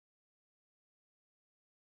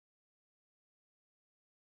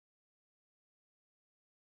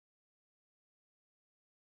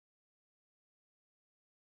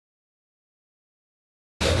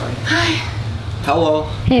Hello.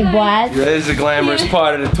 Hey, what? This is the glamorous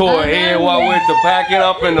part of the tour here. While with the packing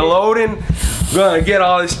up and the loading, we're gonna get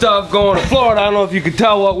all this stuff going to Florida. I don't know if you can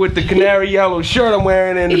tell what with the canary yellow shirt I'm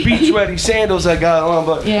wearing and the beach ready sandals I got on,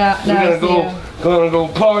 but yeah, we're gonna go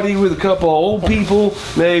party with a couple of old people.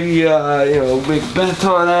 Maybe you know, make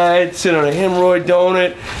Benton night, sit on a hemorrhoid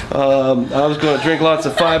donut. I was gonna drink lots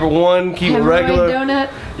of Fiber One, keep it regular. Donut.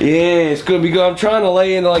 Yeah, it's gonna be good. I'm trying to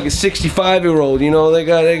lay into like a 65-year-old. You know, they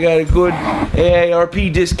got a good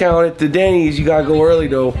AARP discount at the Denny's. You gotta go early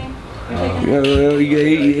though. You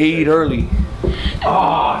eat early.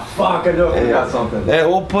 Oh, fuck, I know I got something. That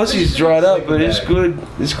old pussy's dried up, but it's good.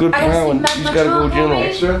 It's good pound. You just gotta go general.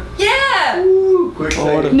 Extra? Yeah! Ooh, quick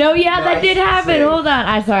thing. No, yeah, that did happen. Hold on.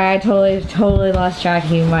 I'm sorry. I totally lost track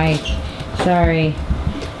of you, Mike. Sorry.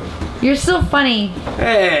 You're so funny.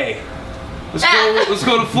 Hey! Let's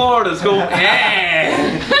go to Florida. Let's go.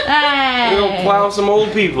 Hey! We're gonna plow some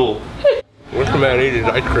old people. What's the man eating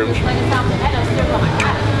ice cream? You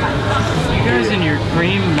guys and your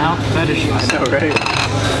cream mouth fetish. I know, right?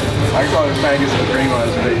 I call it maggots and cream on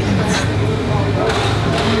his face.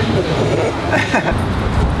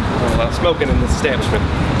 A lot of smoking in this establishment.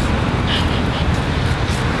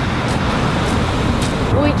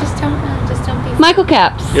 Wait, just don't be. Michael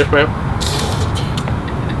Caps. Yes, ma'am.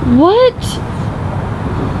 What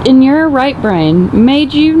in your right brain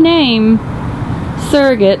made you name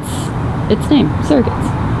Surrogates its name? Surrogates.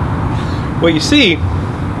 Well, you see,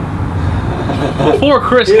 before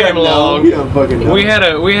Chris came along, we had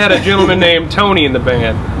a gentleman named Tony in the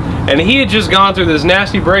band, and he had just gone through this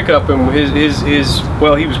nasty breakup, and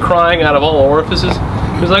well, he was crying out of all orifices.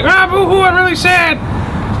 He was like, ah, boo-hoo, I'm really sad.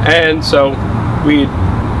 And so we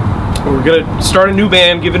were gonna start a new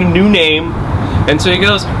band, give it a new name. And so he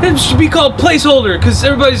goes, it should be called Placeholder, because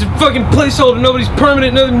everybody's a fucking placeholder, nobody's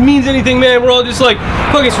permanent, nothing means anything, man, we're all just like,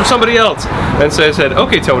 fuck, it's for somebody else. And so I said,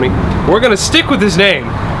 okay, Tony, we're gonna stick with this name,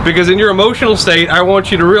 because in your emotional state, I want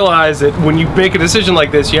you to realize that when you make a decision like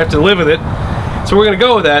this, you have to live with it. So we're gonna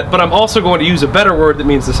go with that, but I'm also going to use a better word that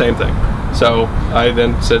means the same thing. So I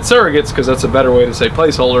then said Surrogates, because that's a better way to say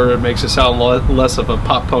placeholder, it makes it sound less of a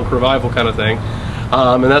pop punk revival kind of thing.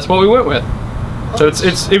 And that's what we went with. So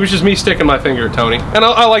it was just me sticking my finger at Tony, and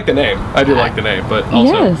I like the name. I do like the name, but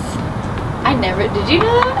also. Yes. I never. Did you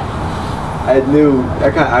know that? I knew.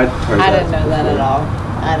 I didn't know that at all.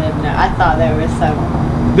 I didn't know. I thought there was some.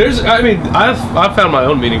 I mean, I've found my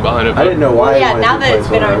own meaning behind it. I didn't know why. Well, yeah, now that it's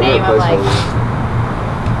been our name, I'm like,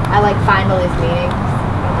 I like find all these meanings.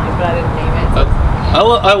 I'm like, but I didn't name it.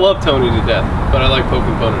 I love Tony to death, but I like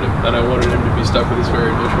poking fun at him, and I wanted him to be stuck with this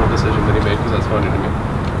very emotional decision that he made because that's funny to me.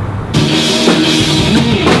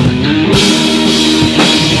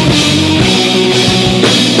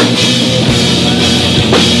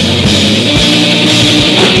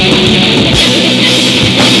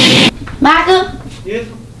 Michael? Yes.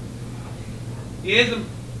 Yes.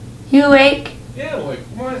 You awake? Yeah, I'm awake.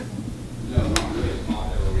 Come on.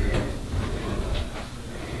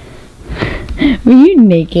 Were you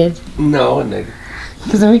naked? No, I'm naked.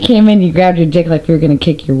 Because when we came in, you grabbed your dick like you were gonna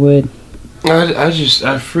kick your wood.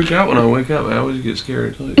 I freak out when I wake up. I always get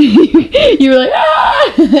scared. You were like,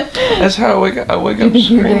 ah! That's how I wake up. I wake up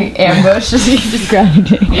You're getting ambushed. You just grab your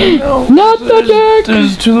dick. No, Not the dick!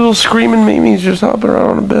 There's two little screaming Mimis just hopping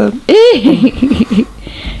around on the bed.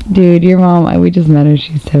 Dude, your mom, we just met her.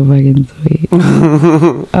 She's so fucking sweet.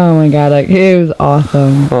 Oh my god, like, it was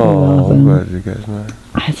awesome. Oh, awesome. I'm glad you guys know.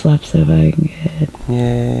 I slept so fucking good.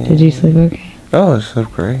 Yeah. Did you sleep okay? Oh, I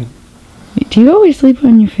slept great. Do you always sleep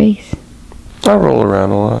on your face? I roll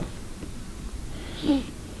around a lot.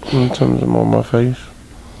 Sometimes I'm on my face.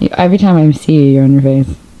 Every time I see you, you're on your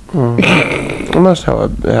face. And that's how I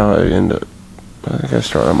end up. I think I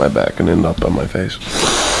start on my back and end up on my face.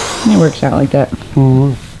 It works out like that.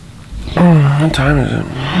 What time is it?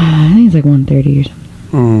 I think it's like 1:30 or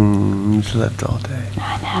something. You slept all day.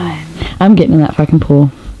 I know it. I'm getting in that fucking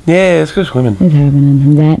pool. Yeah, let's go swimming. It's happening.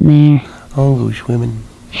 I'm that in there. I'll go swimming.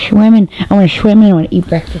 Swimming. I want to swim and I want to eat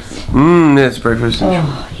breakfast. Yes, breakfast.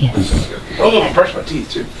 Oh, yes. Oh, I brush my teeth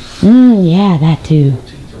too. Yeah, that too. My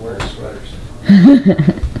teeth are wearing sweaters.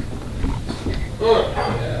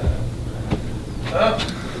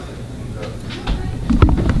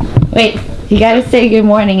 Wait, you gotta say good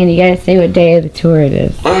morning and you gotta say what day of the tour it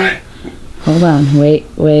is. Alright. Hold on, wait.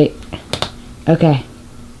 Okay.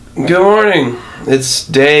 Good morning. It's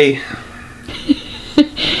day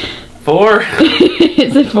 4.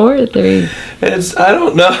 Is it 4 or 3? I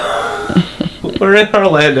don't know. We're in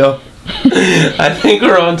Orlando. I think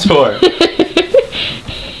we're on tour.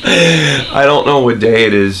 I don't know what day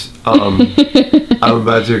it is. I'm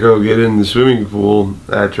about to go get in the swimming pool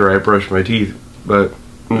after I brush my teeth, but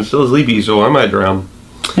I'm still sleepy, so I might drown.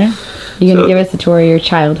 Yeah. You're gonna give us a tour of your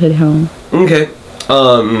childhood home. Okay.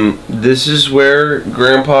 This is where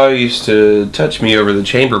Grandpa used to touch me over the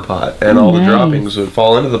chamber pot, and all the droppings would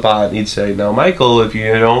fall into the pot, and he'd say, "Now, Michael, if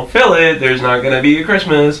you don't fill it, there's not gonna be a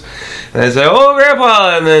Christmas." And I'd say, "Oh,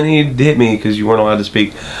 Grandpa," and then he'd hit me because you weren't allowed to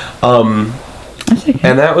speak. That's okay.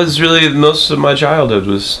 And that was really most of my childhood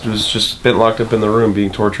was just spent locked up in the room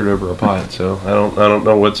being tortured over a pot. So I don't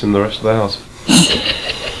know what's in the rest of the house.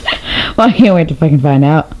 Well, I can't wait to fucking find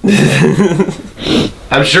out.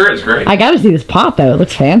 I'm sure it's great. I gotta see this pot though. It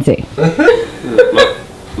looks fancy.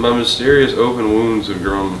 My mysterious open wounds have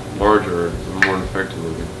grown larger and more infected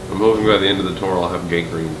looking. I'm hoping by the end of the tour I'll have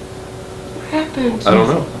gangrene. What happened? I don't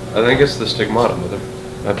know. I think it's the stigmata, Mother.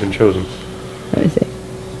 I've been chosen. Let me see.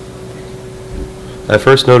 I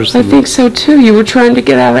first noticed I think so too. You were trying to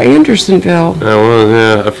get out of Andersonville.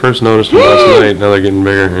 Yeah, I first noticed them last night. Now they're getting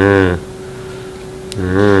bigger.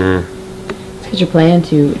 Because you're playing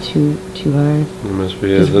too hard. It must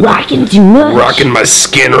be It's rocking too much. Rocking my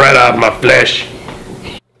skin right off my flesh.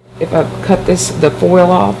 If I cut the foil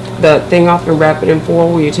off, the thing off and wrap it in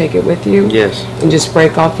foil, will you take it with you? Yes. And just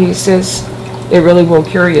break off pieces? It really will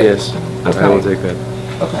cure you? Yes. Okay. I will take that.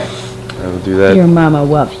 Okay. I will do that. Your mama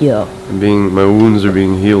will heal. My wounds are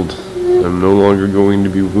being healed. I'm no longer going to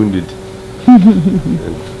be wounded.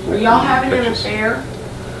 Are y'all having an affair?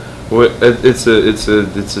 What? It's a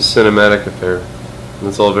cinematic affair.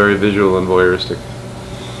 It's all very visual and voyeuristic.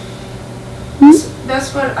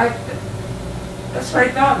 That's what I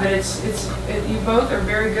thought. But you both are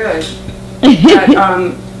very good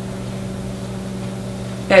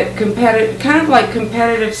at kind of like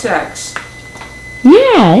competitive sex.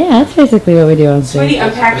 Yeah, that's basically what we do on stage. Sweetie,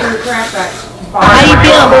 I'm packing the crap back. How you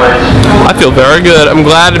feel? I feel very good. I'm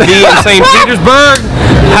glad to be in St. Petersburg.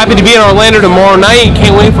 Happy to be in Orlando tomorrow night.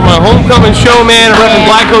 Can't wait for my homecoming show, man. Repping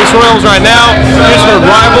Black Coast Royals right now. Just heard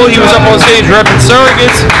Rival. He was up on stage repping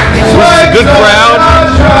Surrogates. It was a good crowd.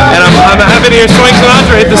 And I'm happy to hear Swank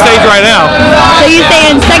Sinatra hit the stage right now. So you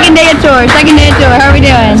saying second day of tour? Second day of tour. How are we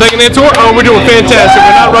doing? Second day of tour? Oh, we're doing fantastic.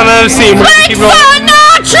 We're not running out of steam. We're going to keep rolling.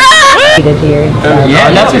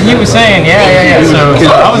 Yeah, that's what he was saying. Yeah. So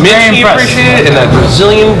I was very Mitchie impressed. appreciated it, and that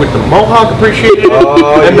Brazilian with the mohawk appreciated it, with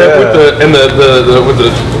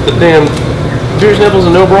the damn beer's nipples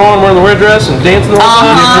and no bra and wearing the wear dress and dancing the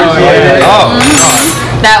whole time.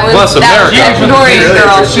 That was Bless Ecuadorian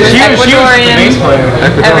girl. She was Ecuadorian.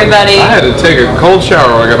 Everybody. I had to take a cold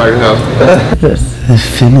shower when I got back to the house. The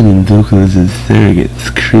feminine vocals of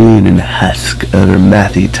Surrogates croon and husk over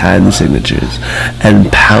mathy time signatures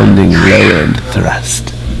and pounding low end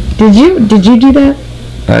thrust. Did you do that?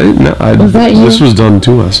 I didn't know. Was that you? This was done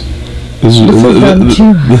to us. This was done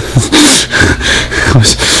to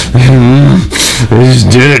They just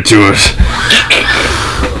did it to us.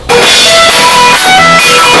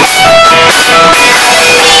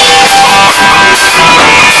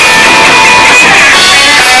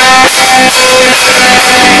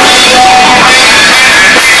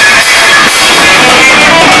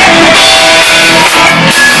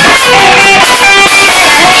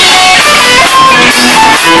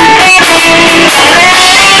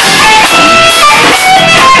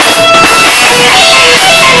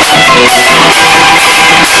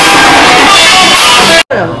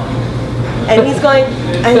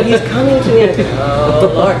 And he's coming to me.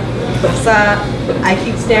 Oh, Lord. So I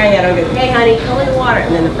keep staring at him and go, "Hey, honey, come in the water."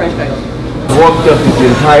 And then the French guy goes, Walked up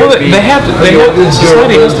the entire Well, they have to.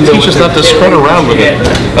 Society has to teach us not to scrun around with it.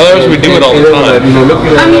 Otherwise, we do it all the time.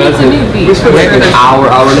 I mean, it's a new beat. This was like an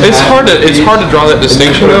hour and a It's half. hard to draw that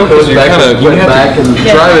distinction though, because you have to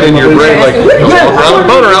drive it in your brain like you walk around with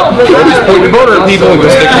the boner out, just point your boner at people and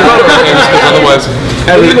go stick your boner out there, because otherwise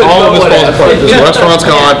all of this falls apart. This restaurant's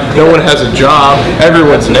gone, no one has a job,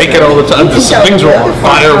 everyone's naked all the time, things are on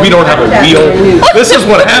fire, we don't have a wheel. This is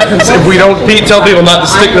what happens if we don't tell people not to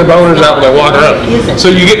stick their boners out when they walk around. So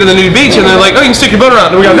you get to the new beach and they're like, "Oh, you can stick your boner out,"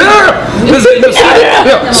 and we go, "No,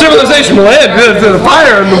 civilization will end. The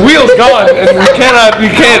fire and the wheel's gone, and I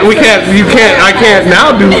can't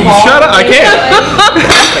now do. Shut up, I can't."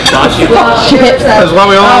 That's why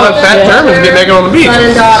we all let fat Germans get naked on the beach. "Son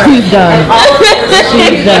and daughter." She's done. And all of them,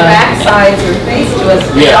 She's their done. backsides were faced to us.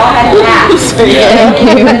 They all had hats. Thank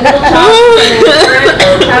you. And little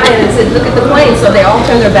and said, "Look at the plane." So they all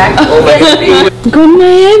turned their backs. Going to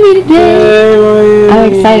Miami today.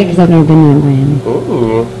 I'm excited because I've never been to Miami.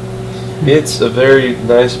 Ooh. It's a very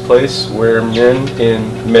nice place where men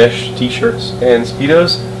in mesh t-shirts and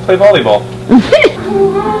Speedos play volleyball.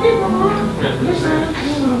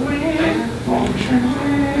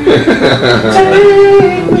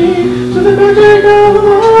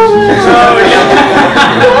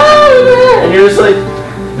 And you're just like,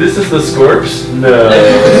 this is the Scorps? No.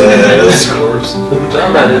 The Scorps.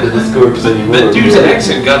 I'm not into the Scorps anymore. That dude's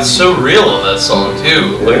accent got so real on that song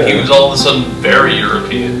too. Like he was all of a sudden very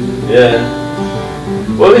European. Yeah.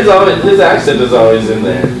 Well, his accent is always in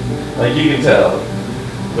there. Like you can tell.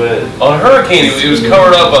 But on Hurricane, it was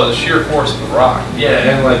covered up by the sheer force of the rock.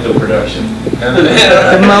 yeah, and like the production.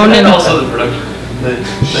 And also the production.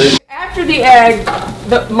 After the egg,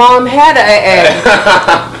 the mom had an egg.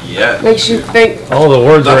 Yeah. Makes you think. All the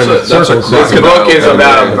words are in the circles. This book is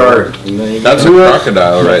about a bird. That's a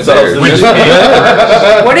crocodile right there.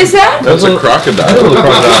 What is that? That's a crocodile.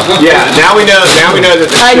 Yeah, now we know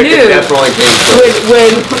that the I chicken knew. definitely came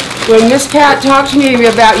from. When Miss Pat talked to me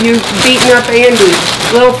about you beating up Andy,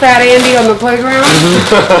 little fat Andy on the playground.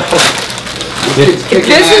 This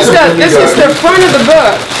is the front of the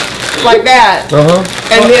book, like that.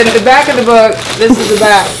 And then the back of the book. This is the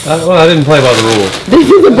back. Well, I didn't play by the rules. This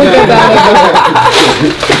is the book about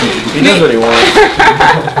He knows what he wants.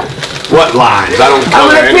 What lines? I don't. I'm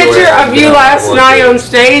gonna picture of you last night on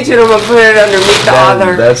stage, and I'm gonna put it underneath the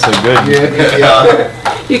other. That's a good. Yeah.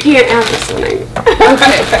 You can't have this one.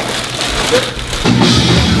 Okay.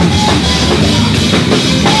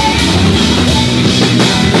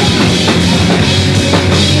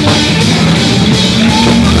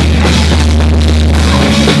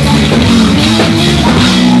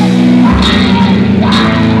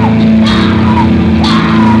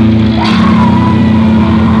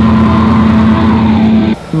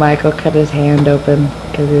 Michael cut his hand open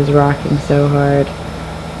because he was rocking so hard.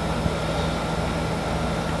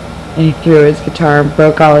 And he threw his guitar and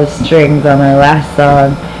broke all his strings on our last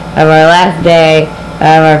song of our last day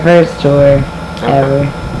of our first tour ever.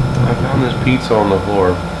 I found this pizza on the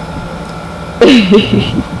floor.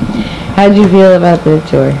 How'd you feel about the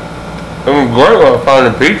tour? I mean, great about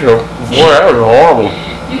finding pizza. 4 hours is horrible.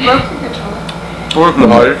 You broke your guitar.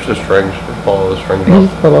 No, it's just strings. Just follow the strings I off.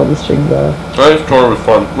 just pulled all the strings off. This tour was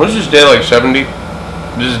fun. What's this day, like 70?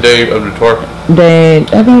 This is the day of the tour. Day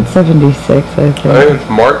about 76, I I think. think it's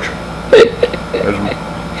March.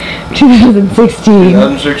 2016.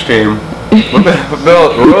 2016.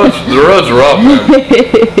 The road's rough, man.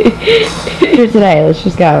 Here today, let's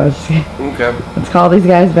just go. Okay. Let's call these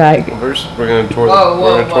guys back. First, we're gonna tour.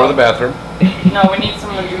 Whoa, Tour the bathroom. No, we need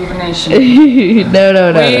some rejuvenation. No.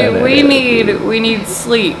 We need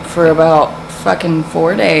sleep for about fucking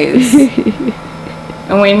 4 days.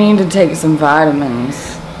 And we need to take some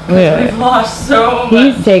vitamins. Yeah. We've lost so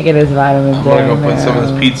much. He's taking his vitamins. I'm gonna go put some of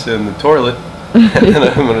this pizza in the toilet, and then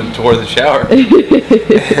I'm gonna tour the shower,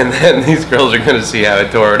 and then these girls are gonna see how I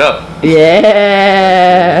tore it up.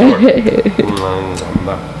 Yeah.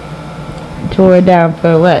 Tore down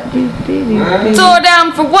for what? Tore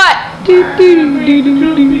down for what?